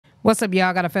What's up,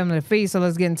 y'all? Got a family to feed, so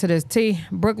let's get into this tea.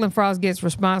 Brooklyn Frost gets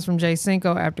response from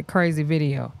JayCinco after crazy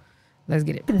video. Let's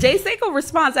get it. JayCinco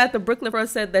response after Brooklyn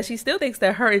Frost said that she still thinks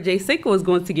that her and JayCinco is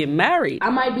going to get married.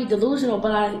 I might be delusional,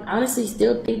 but I honestly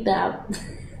still think that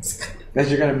that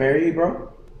you're gonna marry you,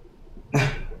 bro?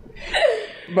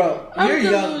 Bro, you're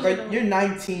young, bro. You're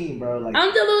 19, bro. Like,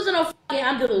 I'm delusional.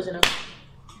 I'm delusional.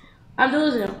 I'm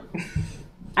delusional.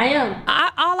 I am.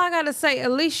 All I gotta say,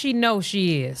 at least she knows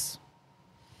she is.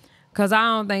 Cause I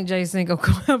don't think JayCinco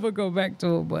could ever go back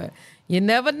to her, but you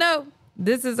never know.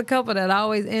 This is a couple that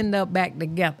always end up back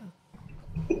together.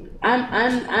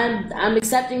 I'm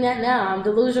accepting that now. I'm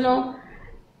delusional,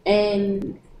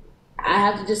 and I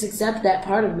have to just accept that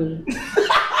part of me.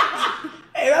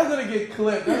 Hey, that's gonna get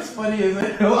clipped. That's funny, isn't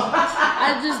it?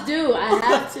 I just do. I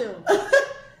have to.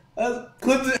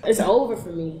 It's over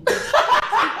for me.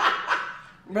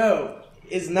 Bro,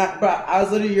 it's not, bro. I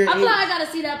was literally your age. I feel like I gotta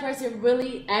see that person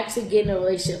really actually get in a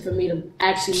relationship for me to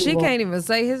actually move She on. can't even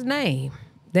say his name.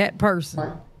 That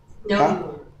person. No. Huh?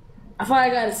 I feel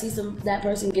like I gotta see that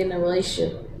person get in a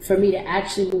relationship for me to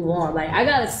actually move on. Like, I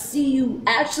gotta see you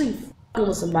actually f***ing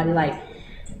with somebody. Like,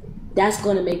 that's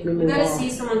gonna make me move on. You gotta see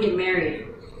someone get married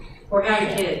or have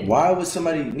a kid. Why would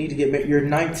somebody need to get married? You're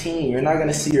 19. You're not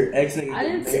gonna see your ex nigga. I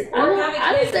didn't say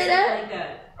that. Like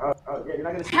that. Yeah, you're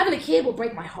not gonna see. Having a kid will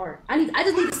break my heart. I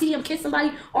just need to see him kiss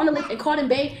somebody on the lips and call them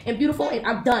babe and beautiful, and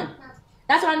I'm done.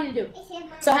 That's what I need to do.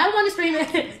 So have him on the stream.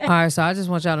 All right, so I just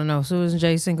want y'all to know, as soon as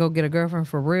JayCinco get a girlfriend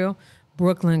for real,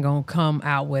 Brooklyn gonna come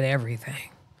out with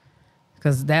everything.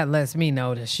 Cause that lets me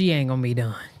know that she ain't gonna be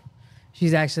done.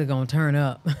 She's actually gonna turn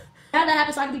up. Have that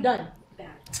happen so I can be done.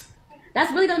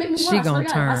 That's really gonna make me move on. She I swear gonna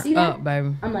to God. If I see turn that, up,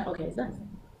 baby. I'm like, okay, it's done.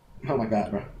 Oh my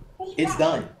god, bro. It's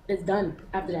done. It's done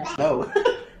after that. No,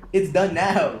 it's done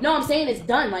now. No, I'm saying it's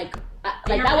done. Like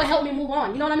that would help me move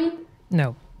on. You know what I mean?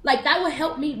 No. Like, that would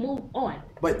help me move on.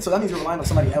 But so that means you're relying on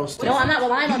somebody else too. No, I'm not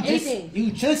relying on anything.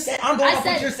 You just said I'm going off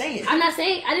what you're saying. I'm not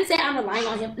saying. I didn't say I'm relying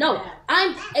on him. No,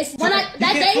 it's when I you that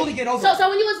can't day. truly get over So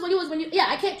when you yeah,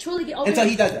 I can't truly get over until him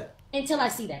he does that. until I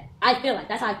see that. I feel like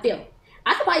that's how I feel.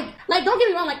 I could like don't get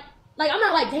me wrong. Like I'm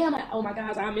not like damn. Like, oh my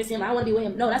gosh, I miss him. I want to be with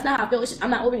him. No, that's not how I feel. It's just,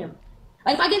 I'm not over him.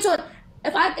 Like if I get into it,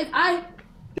 if I. Did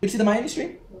you see the Miami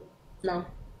stream? No.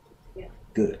 Yeah.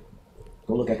 Good.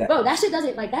 Go look at that. Bro, that shit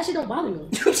don't bother me.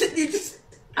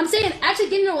 I'm saying actually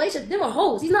getting in a relationship, them are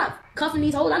hoes. He's not cuffing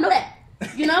these hoes. I know that.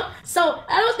 You know? So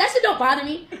that shit don't bother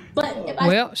me. But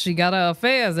if she got her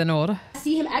affairs in order. I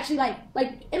see him actually like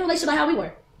in a relationship like how we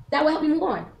were, that would help me move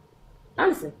on.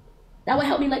 Honestly. That would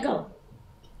help me let go.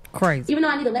 Crazy. Even though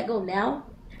I need to let go now.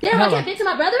 Damn, I can't bitch to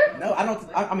my brother? No, I don't.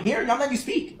 I'm here. I'm letting you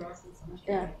speak.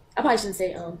 Yeah. I probably shouldn't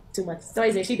say too much.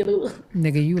 Somebody said she could lose.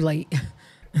 Nigga, you late.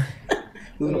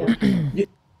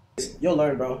 You'll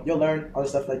learn, bro. You'll learn all the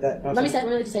stuff like that. You know let me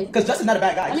let you say. Because Justin's not a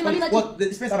bad guy. Let me let the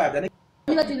experience I've had. let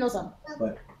me let you know something.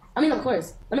 But I mean, of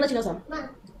course. Let me let you know something.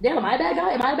 Damn, am I a bad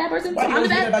guy? Am I a bad person? why do you I'm always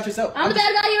the think bad about yourself? I'm the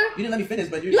bad guy here. You didn't let me finish,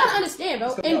 but You gotta understand,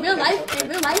 bro. In real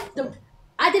life,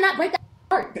 I did not break that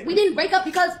heart. We didn't break up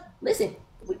because listen,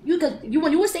 when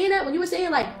you were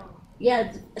saying like,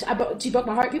 yeah, she broke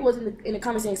my heart. People was in the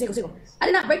comments saying single. I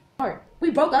did not break my heart.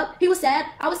 We broke up. He was sad.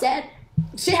 I was sad.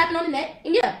 Shit happened on the net,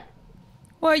 and yeah.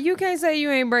 Well, you can't say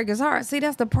you ain't break his heart. See,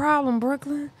 that's the problem,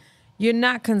 Brooklyn. You're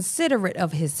not considerate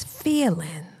of his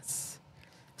feelings.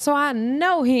 So I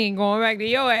know he ain't going back to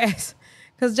your ass.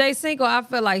 Because JayCinco, I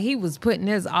feel like he was putting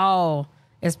his all,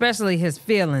 especially his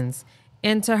feelings,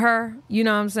 into her. You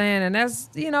know what I'm saying? And that's,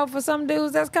 for some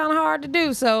dudes, that's kind of hard to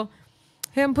do. So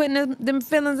him putting them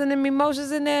feelings and them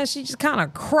emotions in there, she just kind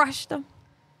of crushed them.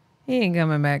 He ain't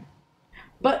coming back.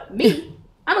 But me,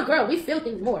 I'm a girl. We feel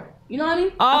things more. You know what I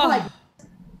mean? Oh. I feel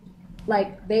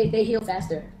like they heal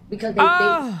faster because they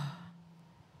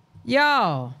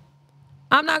Y'all,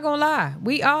 I'm not gonna lie.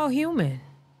 We all human.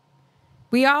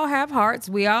 We all have hearts.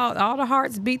 All the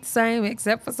hearts beat the same,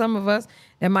 except for some of us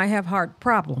that might have heart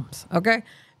problems. Okay,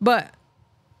 but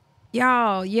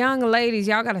y'all, young ladies,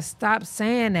 y'all gotta stop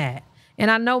saying that.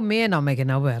 And I know men don't make it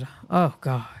no better. Oh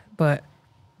God, but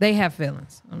they have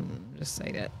feelings. I'm just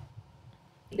say that.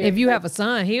 If you have a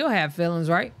son, he'll have feelings,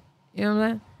 right? You know what I'm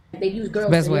saying? They use girls.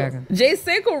 Best way I can.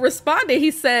 JayCinco responded. He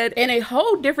said, in a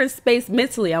whole different space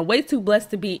mentally. I'm way too blessed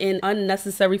to be in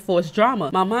unnecessary forced drama.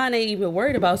 My mind ain't even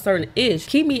worried about certain ish.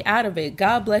 Keep me out of it.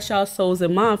 God bless y'all souls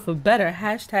and mine for better.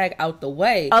 # out the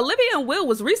way. Olivia and Will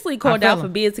was recently called out for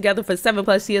being together for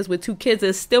 7+ years with 2 kids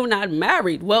and still not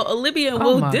married. Well, Olivia and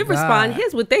Will did respond.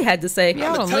 Here's what they had to say.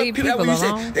 Y'all don't leave people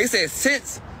alone. They said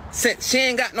since she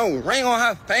ain't got no ring on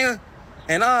her finger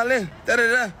and all this,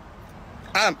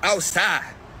 I'm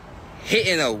outside.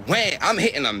 Hitting a win. I'm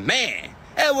hitting a man.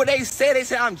 That's what they said. They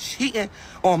said I'm cheating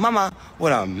on mama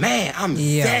with a man. I'm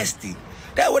zesty.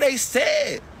 That's what they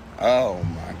said. Oh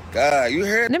my God, you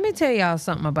heard? Let me tell y'all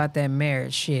something about that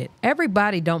marriage shit.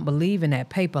 Everybody don't believe in that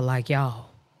paper like y'all.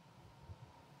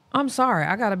 I'm sorry,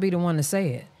 I gotta be the one to say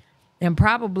it. And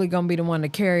probably gonna be the one to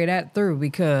carry that through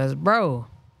because, bro,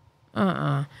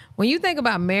 when you think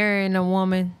about marrying a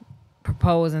woman,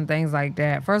 proposing, things like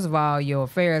that, first of all, your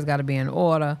affairs gotta be in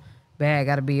order, bag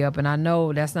gotta be up. And I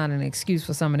know that's not an excuse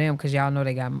for some of them because y'all know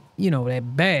they got,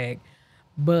 that bag.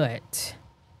 But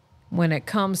when it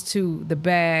comes to the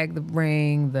bag, the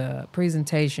ring, the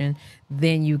presentation,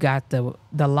 then you got the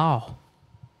law.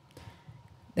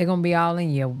 They're going to be all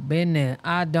in your business.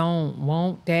 I don't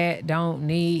want that, don't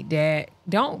need that,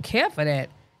 don't care for that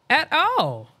at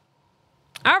all.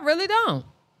 I really don't.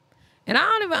 And I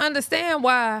don't even understand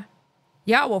why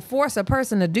y'all will force a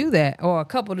person to do that or a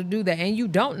couple to do that and you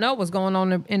don't know what's going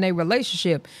on in their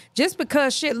relationship. Just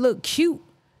because shit look cute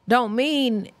don't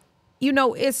mean,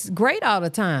 it's great all the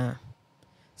time.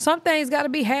 Some things got to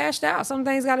be hashed out. Some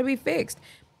things got to be fixed.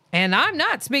 And I'm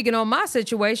not speaking on my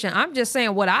situation. I'm just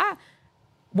saying what I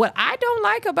don't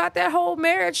like about that whole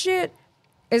marriage shit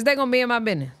is they gonna be in my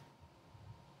business.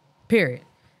 Period.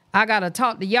 I gotta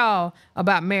talk to y'all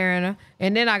about marrying her,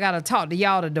 and then I gotta talk to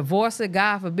y'all to divorce her,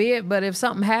 God forbid. But if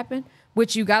something happened,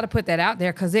 which you gotta put that out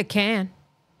there because it can.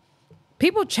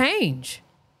 People change.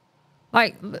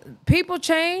 Like, people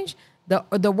change.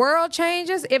 The world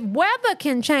changes. If weather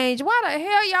can change, why the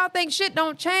hell y'all think shit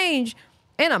don't change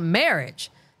in a marriage?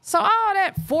 So all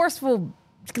that forceful,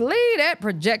 leave that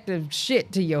projective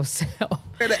shit to yourself.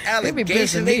 The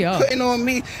allegation they putting on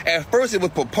me, at first it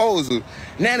was proposal.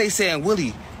 Now they saying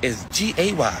Willie is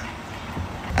G-A-Y.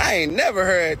 I ain't never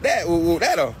heard that.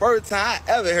 That the first time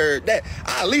I ever heard that.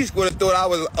 I at least would have thought I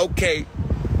was okay.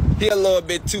 He a little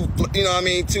bit too,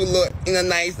 too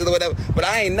nice or whatever. But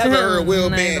I ain't never heard Will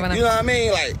being, you know what I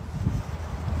mean? Like,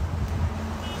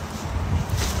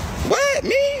 what,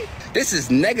 me? This is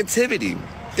negativity.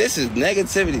 This is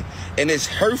negativity. And it's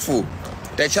hurtful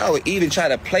that y'all would even try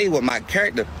to play with my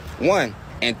character, one.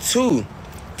 And two,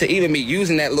 to even be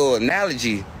using that little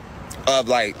analogy of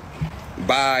like,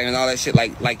 bi and all that shit,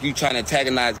 like you trying to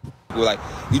antagonize, like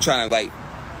you trying to like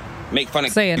make fun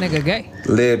of. Say a nigga gay.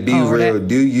 Liv, be real. That.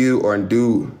 Do you or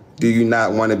do you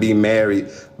not want to be married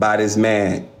by this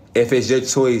man? If it's your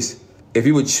choice, if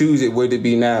you would choose it, would it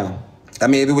be now? I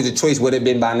mean, if it was your choice, would it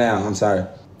been by now? I'm sorry.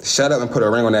 Shut up and put a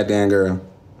ring on that damn girl.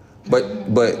 But.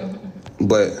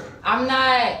 I'm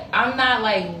not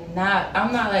like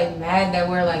mad that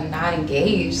we're like not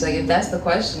engaged. Like if that's the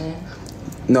question.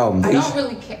 No, I don't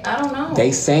really care. I don't know.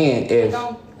 They saying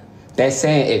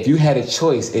if you had a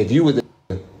choice, if you were the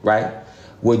right,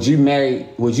 would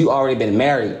you already been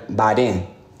married by then?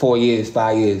 4 years,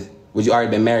 5 years. Would you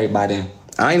already been married by then?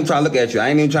 I ain't even trying to look at you.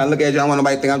 I don't want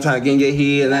nobody to think I'm trying to get in your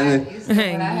head. You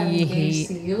said would I have engaged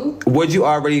to you? Would you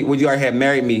already have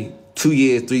married me 2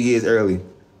 years, 3 years early?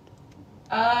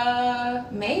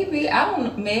 Maybe. I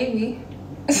don't know. Maybe.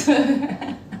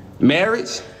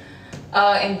 Marriage?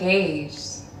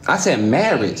 Engaged. I said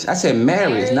marriage.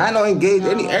 Marriage. Not no engaged.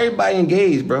 No. Everybody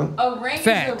engaged, bro. A ring is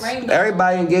a ring.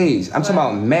 Everybody engaged. I'm talking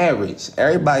about marriage.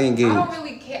 Everybody engaged. I don't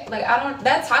really care. Like,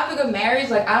 that topic of marriage,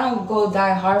 like, I don't go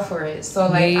die hard for it. So,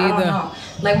 like, I don't know.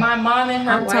 Like, my mom and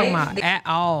her wife. I'm talking about at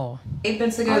all. They've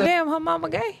been together. Oh, damn, her mama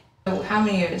gay. How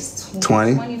many years?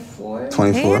 20. 24.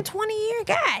 24. And 20 years.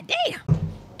 God damn.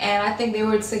 And I think they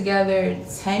were together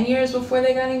 10 years before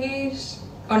they got engaged.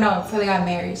 Or no, before they got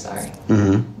married, sorry.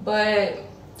 Mm-hmm. But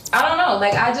I don't know.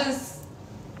 Like, I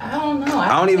don't know.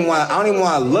 I don't even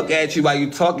want to look at you while you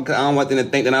talking because I don't want them to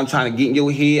think that I'm trying to get in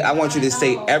your head. I want you to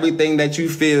say everything that you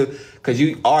feel because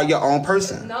you are your own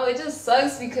person. No, it just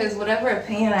sucks because whatever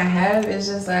opinion I have is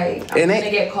just like I'm gonna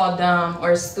get called dumb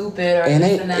or stupid or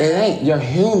this and that. It ain't. You're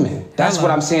human. That's what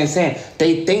I'm saying.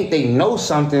 They think they know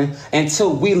something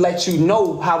until we let you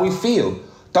know how we feel.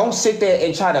 Don't sit there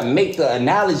and try to make the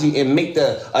analogy and make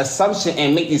the assumption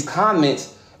and make these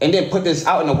comments and then put this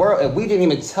out in the world and we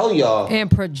didn't even tell y'all. And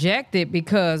project it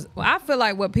because I feel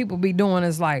like what people be doing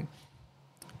is like,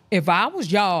 if I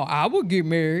was y'all, I would get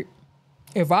married.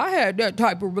 If I had that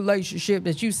type of relationship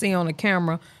that you see on the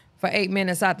camera for 8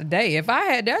 minutes out the day, if I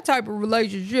had that type of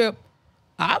relationship,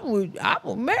 I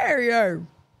would marry her.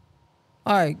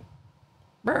 Like,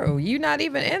 bro, you not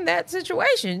even in that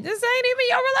situation. This ain't even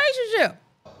your relationship.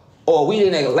 Or we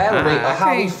didn't elaborate on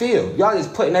how we feel. Y'all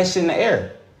just putting that shit in the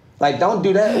air. Like, don't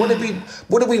do that. What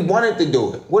if we wanted to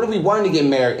do it? What if we wanted to get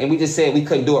married and we just said we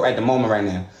couldn't do it right at the moment right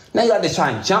now? Now y'all just try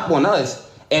and jump on us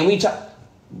and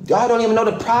y'all don't even know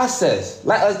the process.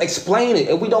 Let us explain it.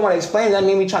 If we don't want to explain it, that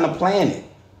means we trying to plan it.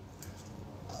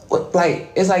 what,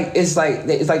 like it's like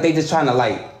they just trying to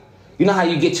like, you know how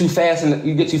you get too fast in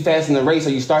the race, or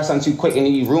you start something too quick and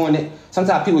then you ruin it.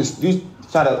 Sometimes people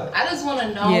try to. I just want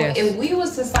to know, if we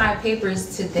was to sign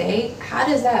papers today, how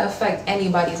does that affect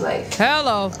anybody's life?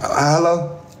 Hello.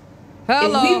 Hello.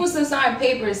 Hello. If we was to sign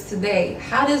papers today,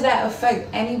 how does that affect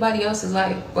anybody else's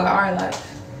life but our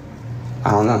life?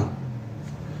 I don't know.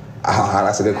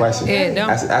 That's a good question.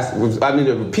 I need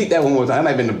to repeat that one more time.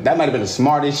 That might have been the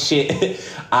smartest shit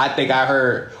I think I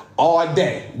heard all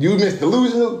day. You Miss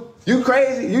Delusional? You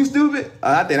crazy? You stupid?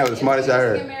 I think that was the smartest I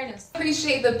heard.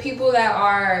 Appreciate the people that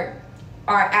are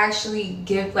actually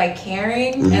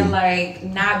caring and like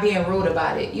not being rude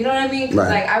about it. You know what I mean? 'Cause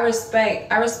like I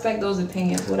respect those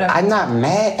opinions. Whatever. I'm not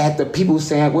mad at the people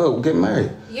saying, "Well, get married."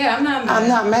 Yeah, I'm not mad. I'm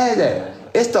not mad at that.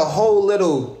 It's the whole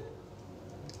little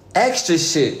extra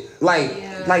shit. Like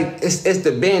it's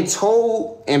the being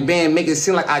told and make it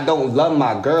seem like I don't love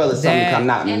my girl or something because I'm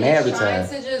not married to her.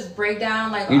 To just break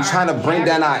down you trying to bring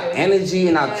down our energy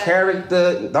and our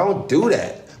character. Don't do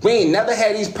that. We ain't never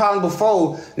had these problems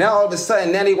before. Now all of a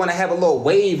sudden, now they want to have a little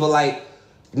wave of like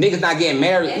niggas not getting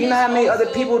married. And you know how many other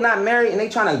people not married and they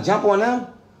trying to jump on them?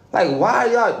 Like why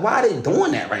are they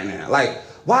doing that right now? Like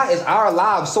why is our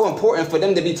lives so important for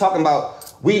them to be talking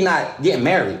about we not getting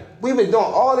married? We've been doing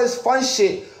all this fun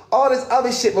shit, all this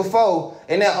other shit before,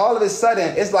 and then all of a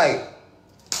sudden it's like,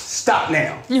 stop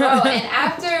now. Bro,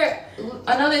 and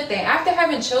another thing, after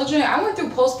having children, I went through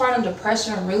postpartum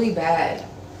depression really bad.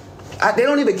 They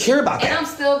don't even care about that. And I'm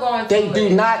still going through it. They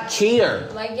do not care.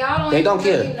 Like y'all don't really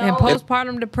care. Know. And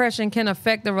postpartum depression can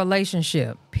affect the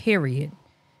relationship, period.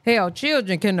 Hell,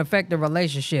 children can affect the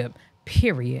relationship,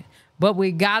 period. But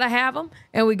we gotta have them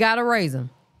and we gotta raise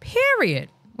them, period.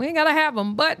 We ain't gotta have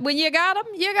them, but when you got them,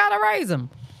 you gotta raise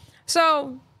them.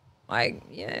 So, like,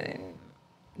 yeah.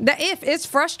 It's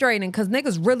frustrating because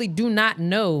niggas really do not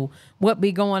know what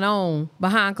be going on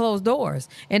behind closed doors.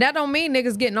 And that don't mean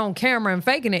niggas getting on camera and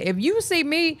faking it. If you see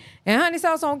me and Honey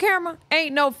Sauce on camera,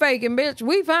 ain't no faking, bitch.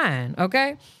 We fine,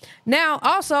 okay? Now,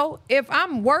 also, if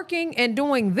I'm working and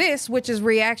doing this, which is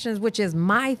reactions, which is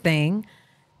my thing,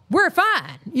 we're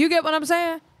fine. You get what I'm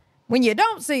saying? When you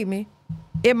don't see me,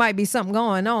 it might be something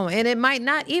going on. And it might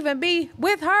not even be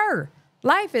with her.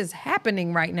 Life is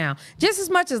happening right now. Just as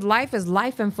much as life is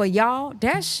lifing for y'all,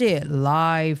 that shit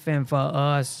lifing for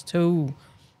us too.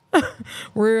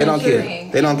 Real they don't shit.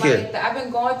 care. They don't care. I've been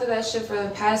going through that shit for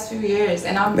the past few years,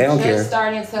 and I'm just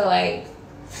starting to like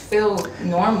feel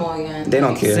normal again. They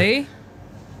don't care. See?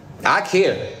 I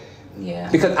care. Yeah.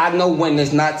 Because I know when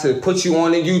it's not to put you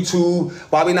on the YouTube,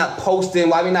 why we not posting,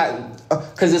 why we not,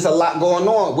 because there's a lot going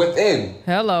on within.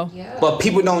 Hello. Yeah. But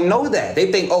people don't know that.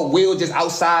 They think, oh, Will just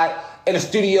outside in the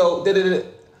studio.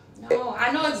 No,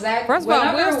 I know exactly. First of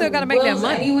all, Will still got to make that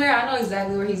money. Anywhere, I know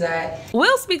exactly where he's at.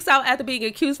 Will speaks out after being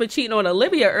accused for cheating on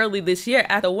Olivia early this year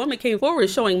after a woman came forward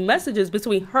showing messages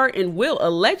between her and Will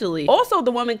allegedly. Also,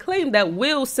 the woman claimed that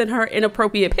Will sent her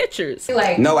inappropriate pictures.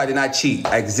 No, I did not cheat.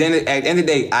 At the end of the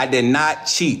day, I did not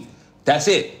cheat. That's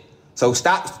it. So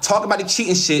stop talking about the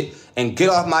cheating shit and get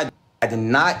off my... I did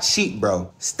not cheat,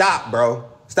 bro. Stop, bro.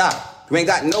 Stop. You ain't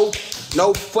got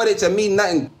no footage of me,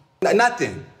 nothing.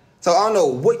 So I don't know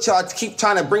what y'all keep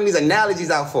trying to bring these analogies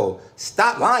out for.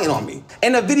 Stop lying on me.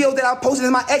 And the video that I posted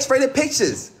is my X-rated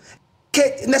pictures.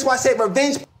 And that's why I said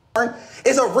revenge porn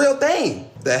is a real thing.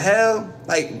 The hell?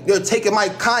 Like, you're taking my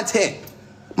content.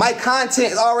 My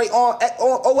content is already on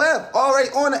OF, already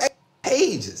on the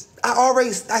pages.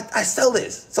 I sell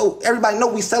this. So everybody know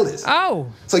we sell this.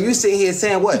 Oh. So you sitting here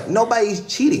saying what? Nobody's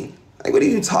cheating. Like, what are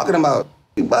you talking about?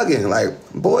 You bugging.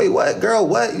 Like, boy, what? Girl,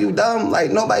 what? You dumb?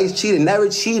 Like, nobody's cheating. Never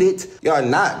cheated. Y'all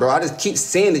not, bro. I just keep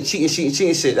saying the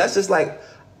cheating shit. That's just like,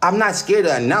 I'm not scared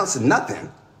to announce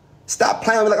nothing. Stop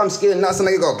playing with me like I'm scared to announce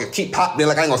something. Go keep popping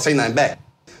like I ain't gonna say nothing back.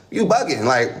 You bugging.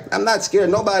 Like, I'm not scared of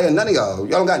nobody or none of y'all. Y'all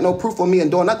don't got no proof on me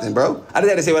and doing nothing, bro. I just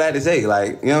had to say what I had to say.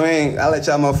 Like, you know what I mean? I let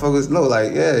y'all motherfuckers know.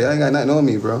 Like, yeah, y'all ain't got nothing on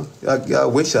me, bro.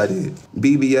 Y'all wish I did.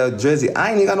 BBL Drizzy. I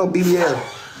ain't even got no BBL.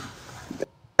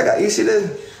 You see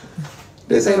this?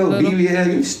 This ain't no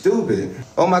BBL, you stupid.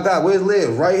 Oh my God, where's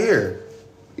Liv? Right here.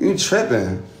 You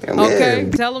tripping. Okay,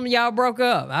 tell them y'all broke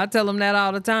up. I tell them that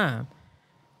all the time.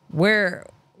 Where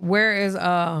is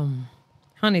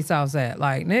Honey Sauce at?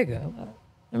 Like, nigga,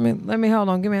 let me hold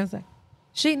on, give me a sec.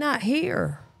 She not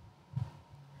here.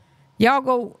 Y'all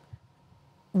go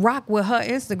rock with her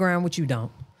Instagram, what you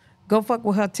don't. Go fuck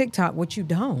with her TikTok, what you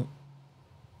don't.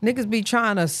 Niggas be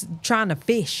trying to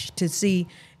fish to see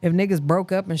if niggas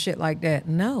broke up and shit like that.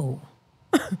 No.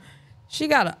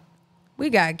 We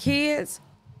got kids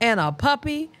and a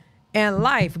puppy and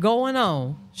life going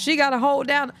on. She got to hold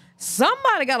down.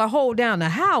 Somebody got to hold down the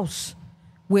house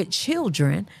with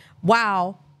children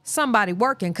while somebody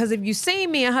working. Because if you see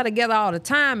me and her together all the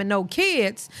time and no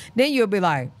kids, then you'll be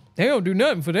like, they don't do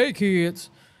nothing for their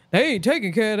kids. They ain't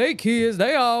taking care of their kids.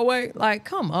 They always like,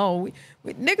 come on.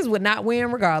 Niggas would not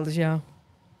win regardless, y'all.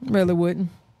 Really wouldn't.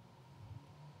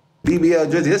 BBL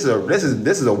Drizzy,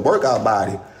 this is a workout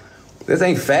body. This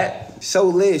ain't fat. So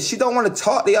lit. She don't want to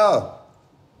talk to y'all.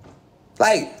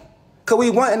 Like, cause we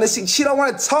wanting to see. She don't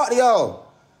want to talk to y'all.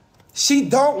 She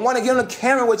don't want to get on the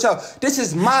camera with y'all. This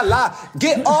is my life.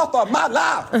 Get off of my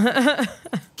life.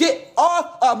 Get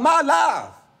off of my life.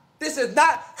 This is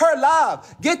not her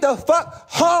life. Get the fuck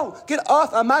home. Get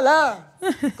off of my life.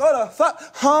 Go the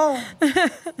fuck home.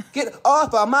 Get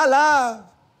off of my life.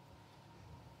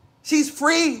 She's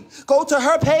free. Go to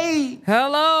her page.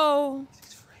 Hello.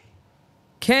 She's free.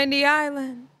 Candy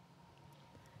Island.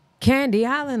 Candy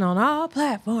Island on all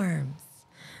platforms.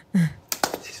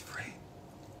 She's free.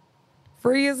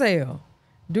 Free as hell.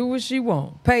 Do what she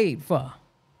want. Paid for.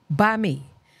 By me.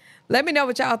 Let me know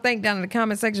what y'all think down in the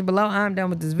comment section below. I'm done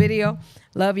with this video.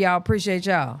 Love y'all. Appreciate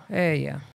y'all. Hey, yeah.